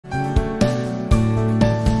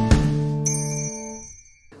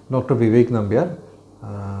Dr. Vivek Nambiar,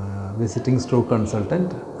 visiting stroke consultant,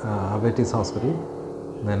 Avitis hospital,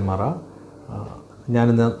 Nambiar.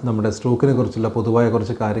 ഞാനിന്ന് നമ്മുടെ സ്ട്രോക്കിനെ കുറിച്ചുള്ള പൊതുവായ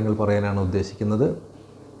കുറച്ച് കാര്യങ്ങൾ പറയാനാണ് ഉദ്ദേശിക്കുന്നത്.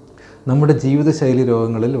 നമ്മുടെ ജീവിതശൈലി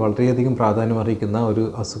രോഗങ്ങളിൽ വളരെയധികം പ്രാധാന്യം അർഹിക്കുന്ന ഒരു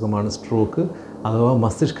അസുഖമാണ് സ്ട്രോക്ക് അഥവാ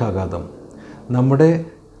മസ്തിഷ്കാഘാതം. നമ്മുടെ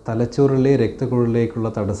തലച്ചോറിലെ രക്തക്കുഴലിലേക്കുള്ള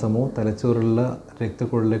തടസ്സമോ തലച്ചോറിലുള്ള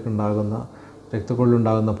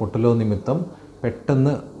രക്തക്കുഴലുണ്ടാകുന്ന പൊട്ടലോ നിമിത്തം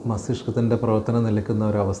പെട്ടെന്ന് മസ്തിഷ്കത്തിൻ്റെ പ്രവർത്തനം നിലയ്ക്കുന്ന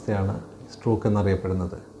ഒരവസ്ഥയാണ് സ്ട്രോക്ക്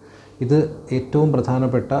എന്നറിയപ്പെടുന്നത്. ഇത് ഏറ്റവും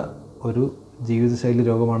പ്രധാനപ്പെട്ട ഒരു ജീവിതശൈലി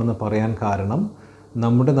രോഗമാണെന്ന് പറയാൻ കാരണം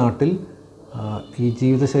നമ്മുടെ നാട്ടിൽ ഈ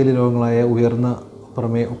ജീവിതശൈലി രോഗങ്ങളായ ഉയർന്ന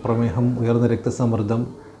പ്രമേഹം, ഉയർന്ന രക്തസമ്മർദ്ദം,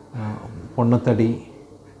 പൊണ്ണത്തടി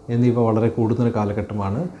എന്നിവ വളരെ കൂടുന്ന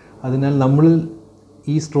കാലഘട്ടമാണ്. അതിനാൽ നമ്മളിൽ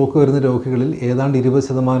ഈ സ്ട്രോക്ക് വരുന്ന രോഗികളിൽ ഏതാണ്ട്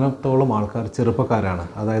 20% ആൾക്കാർ ചെറുപ്പക്കാരാണ്,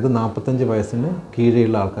 അതായത് 45 വയസ്സിന്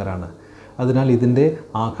കീഴെയുള്ള ആൾക്കാരാണ്. അതിനാൽ ഇതിൻ്റെ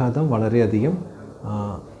ആഘാതം വളരെയധികം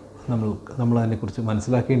നമ്മൾ അതിനെക്കുറിച്ച്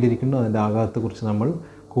മനസ്സിലാക്കേണ്ടിയിരിക്കുന്നു. അതിൻ്റെ ആഘാതത്തെക്കുറിച്ച് നമ്മൾ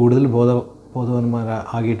കൂടുതൽ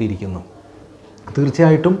ബോധവാന്മാരാകേണ്ടിയിരിക്കുന്നു.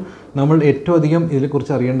 തീർച്ചയായിട്ടും നമ്മൾ ഏറ്റവും അധികം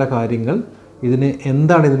ഇതിനെക്കുറിച്ച് അറിയേണ്ട കാര്യങ്ങൾ,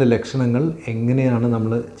 എന്താണ് ഇതിൻ്റെ ലക്ഷണങ്ങൾ, എങ്ങനെയാണ്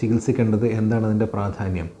നമ്മൾ ചികിത്സിക്കേണ്ടത്, എന്താണ് അതിൻ്റെ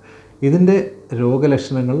പ്രാധാന്യം. ഇതിൻ്റെ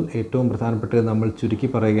രോഗലക്ഷണങ്ങൾ ഏറ്റവും പ്രധാനപ്പെട്ടത് നമ്മൾ ചുരുക്കി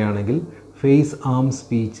പറയുകയാണെങ്കിൽ face, am,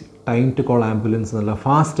 speech, time to call ambulance എന്നുള്ള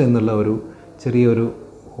ഫാസ്റ്റ് എന്നുള്ള ഒരു ചെറിയൊരു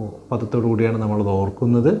പദത്തോടു കൂടിയാണ് നമ്മളത്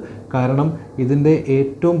ഓർക്കുന്നത്. കാരണം ഇതിൻ്റെ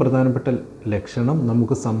ഏറ്റവും പ്രധാനപ്പെട്ട ലക്ഷണം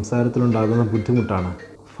നമുക്ക് സംസാരത്തിലുണ്ടാകുന്ന ബുദ്ധിമുട്ടാണ്.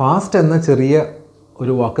 ഫാസ്റ്റ് എന്ന ചെറിയ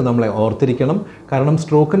ഒരു വാക്ക് നമ്മളെ ഓർത്തിരിക്കണം. കാരണം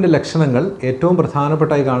സ്ട്രോക്കിൻ്റെ ലക്ഷണങ്ങൾ ഏറ്റവും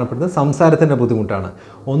പ്രധാനപ്പെട്ടായി കാണപ്പെടുന്നത് സംസാരത്തിൻ്റെ ബുദ്ധിമുട്ടാണ്.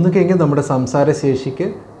 ഒന്നുകിൽ നമ്മുടെ സംസാരശേഷിക്ക്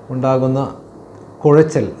ഉണ്ടാകുന്ന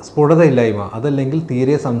കുഴച്ചൽ, സ്ഫുടതയില്ലായ്മ, അതല്ലെങ്കിൽ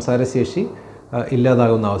തീരെ സംസാരശേഷി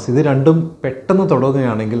ഇല്ലാതാകുന്ന അവസ്ഥ. ഇത് രണ്ടും പെട്ടെന്ന്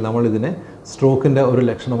തുടങ്ങുകയാണെങ്കിൽ നമ്മൾ ഇതിനെ സ്ട്രോക്കിൻ്റെ ഒരു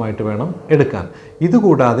ലക്ഷണമായിട്ട് വേണം എടുക്കാൻ.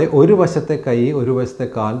 ഇതുകൂടാതെ ഒരു വശത്തെ കൈ, ഒരു വശത്തെ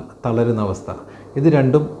കാൽ തളരുന്ന അവസ്ഥ, ഇത്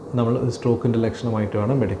രണ്ടും നമ്മൾ സ്ട്രോക്കിൻ്റെ ലക്ഷണമായിട്ട്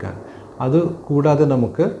വേണം എടുക്കാൻ. അതുകൂടാതെ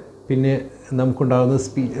നമുക്കുണ്ടാകുന്ന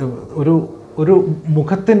ഒരു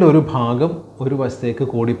മുഖത്തിൻ്റെ ഒരു ഭാഗം ഒരു വശത്തേക്ക്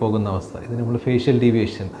കൂടിപ്പോകുന്ന അവസ്ഥ, ഇത് നമ്മൾ ഫേഷ്യൽ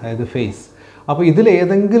ഡീവിയേഷൻ, അതായത് ഫേസ്. അപ്പോൾ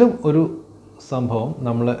ഇതിലേതെങ്കിലും ഒരു സംഭവം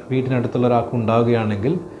നമ്മൾ വീട്ടിനടുത്തുള്ള ഒരാൾക്ക്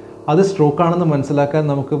ഉണ്ടാവുകയാണെങ്കിൽ അത് സ്ട്രോക്കാണെന്ന് മനസ്സിലാക്കാൻ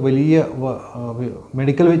നമുക്ക് വലിയ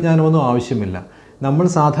മെഡിക്കൽ വിജ്ഞാനമൊന്നും ആവശ്യമില്ല. നമ്മൾ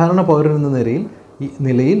സാധാരണ പൗരൻ എന്ന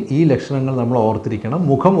നിലയിൽ ഈ ലക്ഷണങ്ങൾ നമ്മൾ ഓർത്തിരിക്കണം.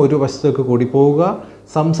 മുഖം ഒരു വശത്തേക്ക് കൂടി പോവുക,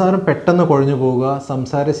 സംസാരം പെട്ടെന്ന് കുഴഞ്ഞു പോവുക,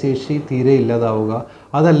 സംസാരശേഷി തീരെ ഇല്ലാതാവുക,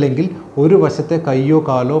 അതല്ലെങ്കിൽ ഒരു വശത്തെ കയ്യോ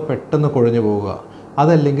കാലോ പെട്ടെന്ന് കുഴഞ്ഞു പോവുക,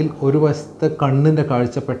 അതല്ലെങ്കിൽ ഒരു വശത്തെ കണ്ണിൻ്റെ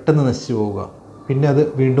കാഴ്ച പെട്ടെന്ന് നശിച്ചു പോവുക, പിന്നെ അത്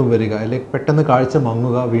വീണ്ടും വരിക, അല്ലെങ്കിൽ പെട്ടെന്ന് കാഴ്ച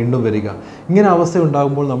മങ്ങുക, വീണ്ടും വരിക. ഇങ്ങനെ അവസ്ഥ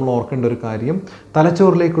ഉണ്ടാകുമ്പോൾ നമ്മൾ ഓർക്കേണ്ട ഒരു കാര്യം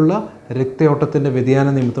തലച്ചോറിലേക്കുള്ള രക്തയോട്ടത്തിൻ്റെ വ്യതിയാന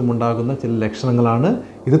നിമിത്തം ഉണ്ടാകുന്ന ചില ലക്ഷണങ്ങളാണ്.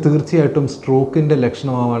 ഇത് തീർച്ചയായിട്ടും സ്ട്രോക്കിൻ്റെ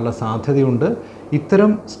ലക്ഷണമാവാനുള്ള സാധ്യതയുണ്ട്.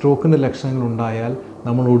 ഇത്തരം സ്ട്രോക്കിൻ്റെ ലക്ഷണങ്ങൾ ഉണ്ടായാൽ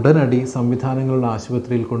നമ്മൾ ഉടനടി സംവിധാനങ്ങളുടെ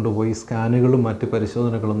ആശുപത്രിയിൽ കൊണ്ടുപോയി സ്കാനുകളും മറ്റ്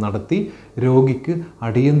പരിശോധനകളും നടത്തി രോഗിക്ക്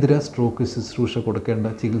അടിയന്തര സ്ട്രോക്ക്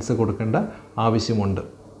ചികിത്സ കൊടുക്കേണ്ട ആവശ്യമുണ്ട്.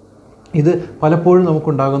 ഇത് പലപ്പോഴും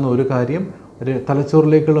നമുക്കുണ്ടാകുന്ന ഒരു കാര്യം,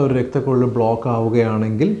 തലച്ചോറിലേക്കുള്ള ഒരു രക്തക്കുഴൽ ബ്ലോക്ക്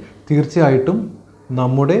ആവുകയാണെങ്കിൽ തീർച്ചയായിട്ടും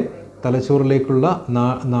നമ്മുടെ തലച്ചോറിലേക്കുള്ള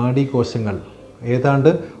നാഡീകോശങ്ങൾ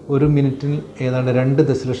ഏതാണ്ട് ഒരു മിനിറ്റിൽ ഏതാണ്ട് 2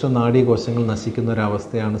 ദശലക്ഷം നാഡീകോശങ്ങൾ നശിക്കുന്ന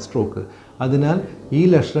ഒരവസ്ഥയാണ് സ്ട്രോക്ക്. അതിനാൽ ഈ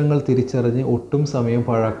ലക്ഷണങ്ങൾ തിരിച്ചറിഞ്ഞ് ഒട്ടും സമയം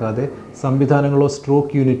പാഴാക്കാതെ സംവിധാനങ്ങളോ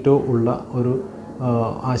സ്ട്രോക്ക് യൂണിറ്റോ ഉള്ള ഒരു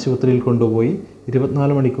ആശുപത്രിയിൽ കൊണ്ടുപോയി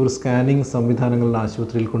 24 മണിക്കൂർ സ്കാനിങ് സംവിധാനങ്ങളുടെ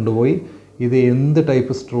ആശുപത്രിയിൽ കൊണ്ടുപോയി ഇത് എന്ത്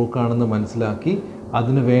ടൈപ്പ് സ്ട്രോക്ക് ആണെന്ന് മനസ്സിലാക്കി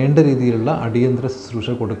അതിന് വേണ്ട രീതിയിലുള്ള അടിയന്തര ശുശ്രൂഷ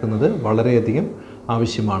കൊടുക്കുന്നത് വളരെയധികം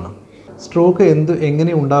ആവശ്യമാണ്. സ്ട്രോക്ക്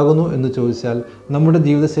എങ്ങനെ ഉണ്ടാകുന്നു എന്ന് ചോദിച്ചാൽ നമ്മുടെ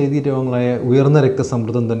ജീവിതശൈലി രോഗങ്ങളായ ഉയർന്ന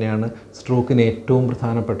രക്തസമ്മർദ്ദം തന്നെയാണ് സ്ട്രോക്കിന് ഏറ്റവും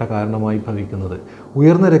പ്രധാനപ്പെട്ട കാരണമായി ഭവിക്കുന്നത്.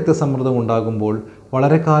 ഉയർന്ന രക്തസമ്മർദ്ദം ഉണ്ടാകുമ്പോൾ,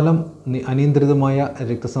 വളരെ കാലം അനിയന്ത്രിതമായ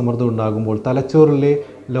രക്തസമ്മർദ്ദം ഉണ്ടാകുമ്പോൾ തലച്ചോറിലെ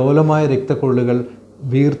ലോലമായ രക്തക്കൊള്ളുകൾ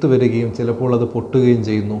വീർത്തു വരികയും ചിലപ്പോൾ അത് പൊട്ടുകയും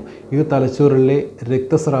ചെയ്യുന്നു. ഇത് തലച്ചോറിലെ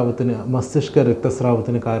മസ്തിഷ്ക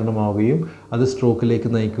രക്തസ്രാവത്തിന് കാരണമാവുകയും അത് സ്ട്രോക്കിലേക്ക്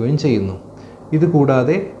നയിക്കുകയും ചെയ്യുന്നു.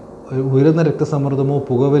 ഇതുകൂടാതെ ഉയർന്ന രക്തസമ്മർദ്ദമോ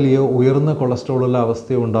പുകവലിയോ ഉയർന്ന കൊളസ്ട്രോളുള്ള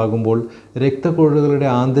അവസ്ഥയോ ഉണ്ടാകുമ്പോൾ രക്തക്കുഴലുകളുടെ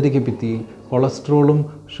ആന്തരിക ഭിത്തിയിൽ കൊളസ്ട്രോളും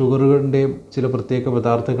ഷുഗറുകളുടെയും ചില പ്രത്യേക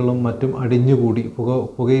പദാർത്ഥങ്ങളും മറ്റും അടിഞ്ഞുകൂടി,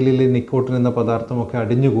 പുകയിലെ നിക്കോട്ടിൻ എന്ന പദാർത്ഥമൊക്കെ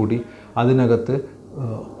അടിഞ്ഞുകൂടി അതിനകത്ത്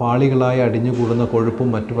പാളികളായി അടിഞ്ഞുകൂടുന്ന കൊഴുപ്പും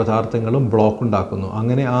മറ്റു പദാർത്ഥങ്ങളും ബ്ലോക്ക് ഉണ്ടാക്കുന്നു.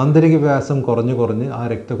 അങ്ങനെ ആന്തരിക വ്യാസം കുറഞ്ഞ് ആ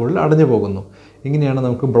രക്തക്കുഴൽ അടഞ്ഞു പോകുന്നു. ഇങ്ങനെയാണ്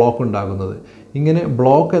നമുക്ക് ബ്ലോക്ക് ഉണ്ടാകുന്നത്. ഇങ്ങനെ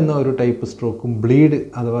ബ്ലോക്ക് എന്ന ഒരു ടൈപ്പ് സ്ട്രോക്കും ബ്ലീഡ്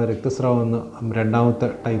അഥവാ രക്തസ്രാവം എന്ന രണ്ടാമത്തെ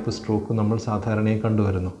ടൈപ്പ് സ്ട്രോക്കും നമ്മൾ സാധാരണയായി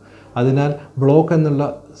കണ്ടുവരുന്നു. അതിനാൽ ബ്ലോക്ക് എന്നുള്ള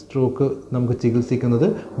സ്ട്രോക്ക് നമുക്ക് ചികിത്സിക്കുന്നത്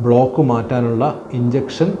ബ്ലോക്ക് മാറ്റാനുള്ള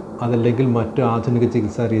ഇഞ്ചക്ഷൻ അതല്ലെങ്കിൽ മറ്റു ആധുനിക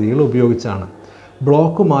ചികിത്സാ രീതികൾ ഉപയോഗിച്ചാണ്.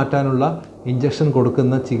 ബ്ലോക്ക് മാറ്റാനുള്ള ഇഞ്ചക്ഷൻ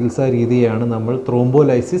കൊടുക്കുന്ന ചികിത്സാ രീതിയാണ് നമ്മൾ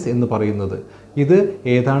ത്രോംബോലൈസിസ് എന്ന് പറയുന്നത്. ഇത്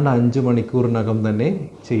ഏതാണ്ട് 5 മണിക്കൂറിനകം തന്നെ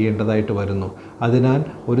ചെയ്യേണ്ടതായിട്ട് വരുന്നു. അതിനാൽ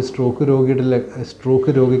ഒരു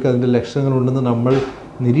സ്ട്രോക്ക് രോഗിക്ക് അതിൻ്റെ ലക്ഷണങ്ങളുണ്ടെന്ന് നമ്മൾ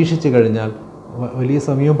നിരീക്ഷിച്ചു കഴിഞ്ഞാൽ വലിയ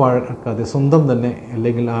സമയം പാഴാക്കാതെ സ്വന്തം തന്നെ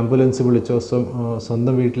അല്ലെങ്കിൽ ആംബുലൻസ് വിളിച്ചോ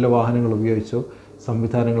സ്വന്തം വീട്ടിലെ വാഹനങ്ങൾ ഉപയോഗിച്ചോ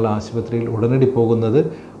സംവിധാനങ്ങൾ ആശുപത്രിയിൽ ഉടനടി പോകുന്നത്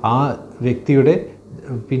ആ വ്യക്തിയുടെ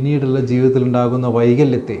പിന്നീടുള്ള ജീവിതത്തിലുണ്ടാകുന്ന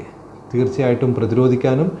വൈകല്യത്തെ തീർച്ചയായിട്ടും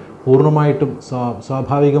പ്രതിരോധിക്കാനും പൂർണ്ണമായിട്ടും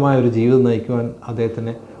സ്വാഭാവികമായ ഒരു ജീവിതം നയിക്കുവാൻ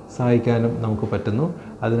അദ്ദേഹത്തിനെ സഹായിക്കാനും നമുക്ക് പറ്റുന്നു.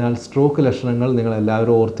 അതിനാൽ സ്ട്രോക്ക് ലക്ഷണങ്ങൾ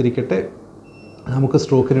നിങ്ങളെല്ലാവരും ഓർത്തിരിക്കട്ടെ. നമുക്ക്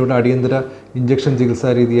സ്ട്രോക്കിനിവിടെ അടിയന്തര ഇഞ്ചക്ഷൻ ചികിത്സാ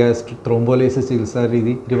രീതിയായ ത്രോംബോലൈസിസ് ചികിത്സാ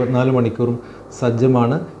രീതി 24 മണിക്കൂറും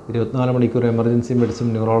സജ്ജമാണ്. 24 മണിക്കൂർ എമർജൻസി മെഡിസിൻ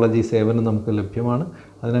ന്യൂറോളജി സേവനം നമുക്ക് ലഭ്യമാണ്.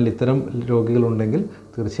 അതിനാൽ ഇത്തരം രോഗികളുണ്ടെങ്കിൽ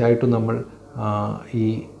തീർച്ചയായിട്ടും നമ്മൾ ഈ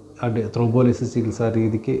ത്രോംബോലൈസിസ് ചികിത്സാ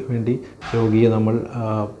രീതിക്ക് വേണ്ടി രോഗിയെ നമ്മൾ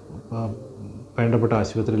വേണ്ടപ്പെട്ട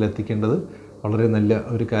ആശുപത്രിയിൽ എത്തിക്കേണ്ടത് വളരെ നല്ല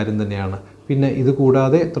ഒരു കാര്യം തന്നെയാണ്. പിന്നെ ഇത്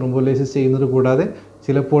കൂടാതെ ത്രോംബോലൈസിസ് ചെയ്യുന്നത് കൂടാതെ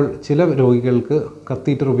ചിലപ്പോൾ ചില രോഗികൾക്ക്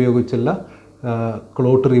കത്തീറ്റർ ഉപയോഗിച്ചുള്ള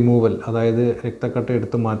ക്ലോട്ട് റിമൂവൽ, അതായത് രക്തക്കട്ട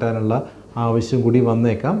എടുത്ത് മാറ്റാനുള്ള ആവശ്യം കൂടി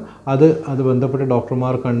വന്നേക്കാം. അത് ബന്ധപ്പെട്ട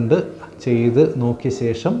ഡോക്ടർമാർ കണ്ട് ചെയ്ത് നോക്കിയ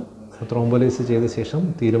ശേഷം ത്രോംബോലൈസിസ് ചെയ്ത ശേഷം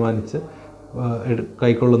തീരുമാനം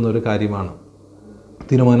കൈക്കൊള്ളുന്ന ഒരു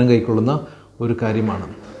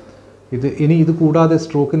കാര്യമാണ്. ഇത് കൂടാതെ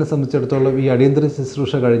സ്ട്രോക്കിനെ സംബന്ധിച്ചിടത്തോളം ഈ അടിയന്തര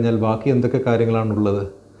ശുശ്രൂഷ കഴിഞ്ഞാൽ ബാക്കി എന്തൊക്കെ കാര്യങ്ങളാണുള്ളത്?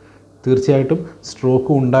 തീർച്ചയായിട്ടും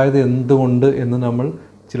സ്ട്രോക്ക് ഉണ്ടായത് എന്തുകൊണ്ട് എന്ന് നമ്മൾ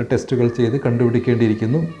ചില ടെസ്റ്റുകൾ ചെയ്ത്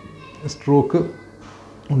കണ്ടുപിടിക്കേണ്ടിയിരിക്കുന്നു. സ്ട്രോക്ക്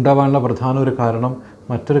ഉണ്ടാവാനുള്ള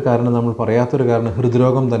മറ്റൊരു കാരണം നമ്മൾ പറയാത്തൊരു കാരണം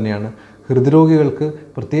ഹൃദ്രോഗം തന്നെയാണ്. ഹൃദ്രോഗികൾക്ക്,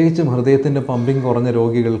 പ്രത്യേകിച്ചും ഹൃദയത്തിൻ്റെ പമ്പിങ് കുറഞ്ഞ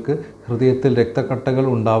രോഗികൾക്ക് ഹൃദയത്തിൽ രക്തക്കട്ടകൾ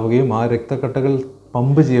ഉണ്ടാവുകയും ആ രക്തക്കട്ടകൾ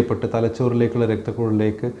പമ്പ് ചെയ്യപ്പെട്ട് തലച്ചോറിലേക്കുള്ള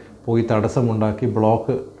രക്തക്കുഴലിലേക്ക് പോയി തടസ്സമുണ്ടാക്കി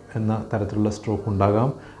ബ്ലോക്ക് എന്ന തരത്തിലുള്ള സ്ട്രോക്ക് ഉണ്ടാകാം.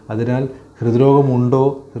 അതിനാൽ ഹൃദ്രോഗമുണ്ടോ,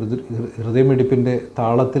 ഹൃദയമിടിപ്പിൻ്റെ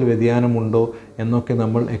താളത്തിൽ വ്യതിയാനമുണ്ടോ എന്നൊക്കെ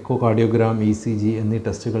നമ്മൾ എക്കോ കാർഡിയോഗ്രാം, ECG എന്നീ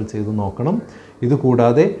ടെസ്റ്റുകൾ ചെയ്ത് നോക്കണം.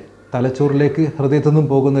 ഇതുകൂടാതെ തലച്ചോറിലേക്ക് ഹൃദയത്തിൽ നിന്നും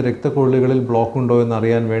പോകുന്ന രക്തക്കുഴലുകളിൽ ബ്ലോക്ക് ഉണ്ടോ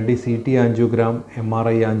എന്നറിയാൻ വേണ്ടി CT ആൻജിയോഗ്രാം,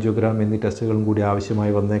 MRI ആൻജിയോഗ്രാം എന്നീ ടെസ്റ്റുകളും കൂടി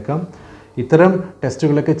ആവശ്യമായി വന്നേക്കാം. ഇത്തരം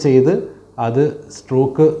ടെസ്റ്റുകളൊക്കെ ചെയ്ത് അത്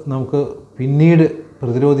സ്ട്രോക്ക് നമുക്ക് പിന്നീട്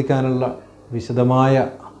പ്രതിരോധിക്കാനുള്ള വിശദമായ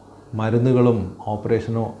മരുന്നുകളും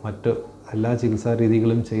ഓപ്പറേഷനോ മറ്റ് എല്ലാ ചികിത്സാ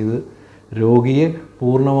രീതികളും ചെയ്ത് രോഗിയെ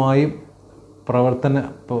പൂർണ്ണമായും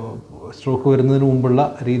സ്ട്രോക്ക് വരുന്നതിന് മുമ്പുള്ള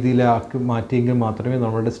രീതിയിലാക്കി മാറ്റിയെങ്കിൽ മാത്രമേ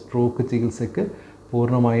നമ്മുടെ സ്ട്രോക്ക് ചികിത്സയ്ക്ക്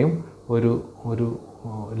പൂർണ്ണമായും ഒരു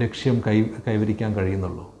ലക്ഷ്യം കൈവരിക്കാൻ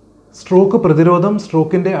കഴിയുന്നുള്ളൂ. സ്ട്രോക്ക് പ്രതിരോധം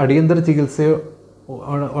സ്ട്രോക്കിൻ്റെ അടിയന്തര ചികിത്സയോ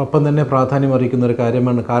ഒപ്പം തന്നെ പ്രാധാന്യം അറിയിക്കുന്ന ഒരു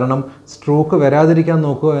കാര്യമാണ്. കാരണം സ്ട്രോക്ക് വരാതിരിക്കാൻ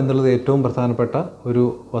നോക്കുക എന്നുള്ളത് ഏറ്റവും പ്രധാനപ്പെട്ട ഒരു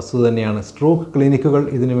വസ്തുത തന്നെയാണ്. സ്ട്രോക്ക് ക്ലിനിക്കുകൾ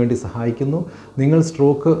ഇതിനു വേണ്ടി സഹായിക്കുന്നു. നിങ്ങൾ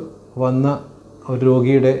സ്ട്രോക്ക് വന്ന ഒരു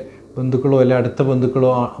രോഗിയുടെ ബന്ധുക്കളോ അല്ലെ അടുത്ത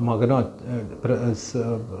ബന്ധുക്കളോ മകനോ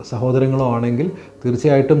സഹോദരങ്ങളോ ആണെങ്കിൽ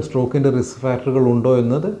തീർച്ചയായിട്ടും സ്ട്രോക്കിൻ്റെ റിസ്ക് ഫാക്ടറുകൾ ഉണ്ടോ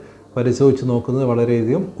എന്നത് പരിശോധിച്ച് നോക്കുന്നത്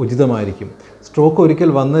വളരെയധികം ഉചിതമായിരിക്കും. സ്ട്രോക്ക് ഒരിക്കൽ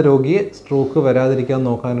വന്ന രോഗിയെ സ്ട്രോക്ക് വരാതിരിക്കാൻ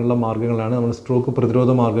നോക്കാനുള്ള മാർഗ്ഗങ്ങളാണ് നമ്മൾ സ്ട്രോക്ക്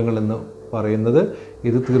പ്രതിരോധ മാർഗ്ഗങ്ങൾ എന്ന് പറയുന്നത്.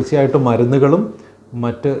 ഇത് തീർച്ചയായിട്ടും മരുന്നുകളും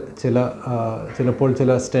മറ്റ് ചിലപ്പോൾ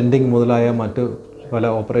ചില സ്റ്റെൻഡിങ് മുതലായ മറ്റ് പല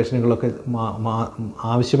ഓപ്പറേഷനുകളൊക്കെ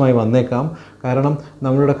ആവശ്യമായി വന്നേക്കാം. കാരണം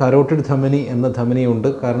നമ്മളുടെ കരോട്ടിഡ് ധമനി എന്ന ധമനിയുണ്ട്.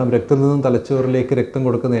 കാരണം രക്തത്തിൽ നിന്നും തലച്ചോറിലേക്ക് രക്തം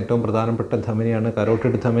കൊടുക്കുന്ന ഏറ്റവും പ്രധാനപ്പെട്ട ധമനിയാണ്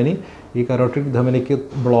കരോട്ടിഡ് ധമനി. ഈ കരോട്ടിഡ് ധമനിക്ക്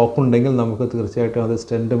ബ്ലോക്ക് ഉണ്ടെങ്കിൽ നമുക്ക് തീർച്ചയായിട്ടും അത്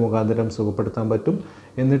സ്റ്റെൻറ്റ് മുഖാന്തരം സുഖപ്പെടുത്താൻ പറ്റും.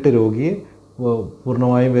 എന്നിട്ട് രോഗിയെ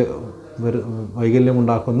പൂർണ്ണമായും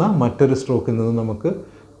വൈകല്യമുണ്ടാക്കുന്ന മറ്റൊരു സ്ട്രോക്കിൽ നിന്ന് നമുക്ക്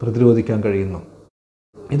പ്രതിരോധിക്കാൻ കഴിയുന്നു.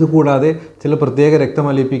 ഇതുകൂടാതെ ചില പ്രത്യേക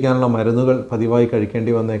രക്തമലിയിപ്പിക്കാനുള്ള മരുന്നുകൾ പതിവായി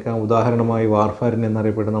കഴിക്കേണ്ടി വന്നേക്കാം. ഉദാഹരണമായി വാർഫാരിൻ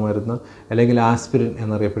എന്നറിയപ്പെടുന്ന മരുന്ന് അല്ലെങ്കിൽ ആസ്പിരിൻ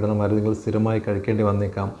എന്നറിയപ്പെടുന്ന മരുന്നുകൾ സ്ഥിരമായി കഴിക്കേണ്ടി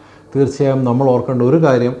വന്നേക്കാം. തീർച്ചയായും നമ്മൾ ഓർക്കേണ്ട ഒരു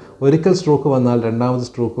കാര്യം, ഒരിക്കൽ സ്ട്രോക്ക് വന്നാൽ രണ്ടാമത്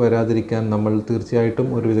സ്ട്രോക്ക് വരാതിരിക്കാൻ നമ്മൾ തീർച്ചയായിട്ടും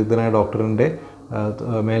ഒരു വിദഗ്ധനായ ഡോക്ടറിൻ്റെ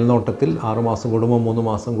മേൽനോട്ടത്തിൽ 6 മാസം കൂടുമ്പോൾ 3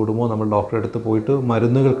 മാസം കൂടുമ്പോൾ നമ്മൾ ഡോക്ടറെ അടുത്ത് പോയിട്ട്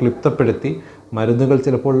മരുന്നുകൾ ക്ലിപ്തപ്പെടുത്തി, മരുന്നുകൾ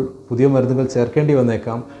ചിലപ്പോൾ പുതിയ മരുന്നുകൾ ചേർക്കേണ്ടി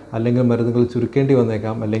വന്നേക്കാം, അല്ലെങ്കിൽ മരുന്നുകൾ ചുരുക്കേണ്ടി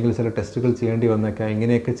വന്നേക്കാം, അല്ലെങ്കിൽ ചില ടെസ്റ്റുകൾ ചെയ്യേണ്ടി വന്നേക്കാം.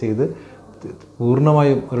 ഇങ്ങനെയൊക്കെ ചെയ്ത്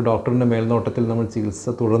പൂർണ്ണമായും ഒരു ഡോക്ടറിൻ്റെ മേൽനോട്ടത്തിൽ നമ്മൾ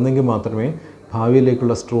ചികിത്സ തുടർന്നെങ്കിൽ മാത്രമേ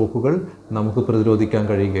ഭാവിയിലേക്കുള്ള സ്ട്രോക്കുകൾ നമുക്ക് പ്രതിരോധിക്കാൻ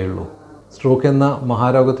കഴിയുകയുള്ളൂ. സ്ട്രോക്ക് എന്ന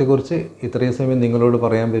മഹാരോഗത്തെക്കുറിച്ച് ഇത്രയും സമയം നിങ്ങളോട്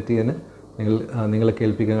പറയാൻ പറ്റിയതിന് നിങ്ങളെ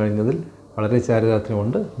കേൾപ്പിക്കാൻ കഴിഞ്ഞതിൽ വളരെ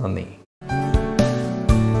ചാരിതാർത്ഥ്യമുണ്ട്. നന്ദി.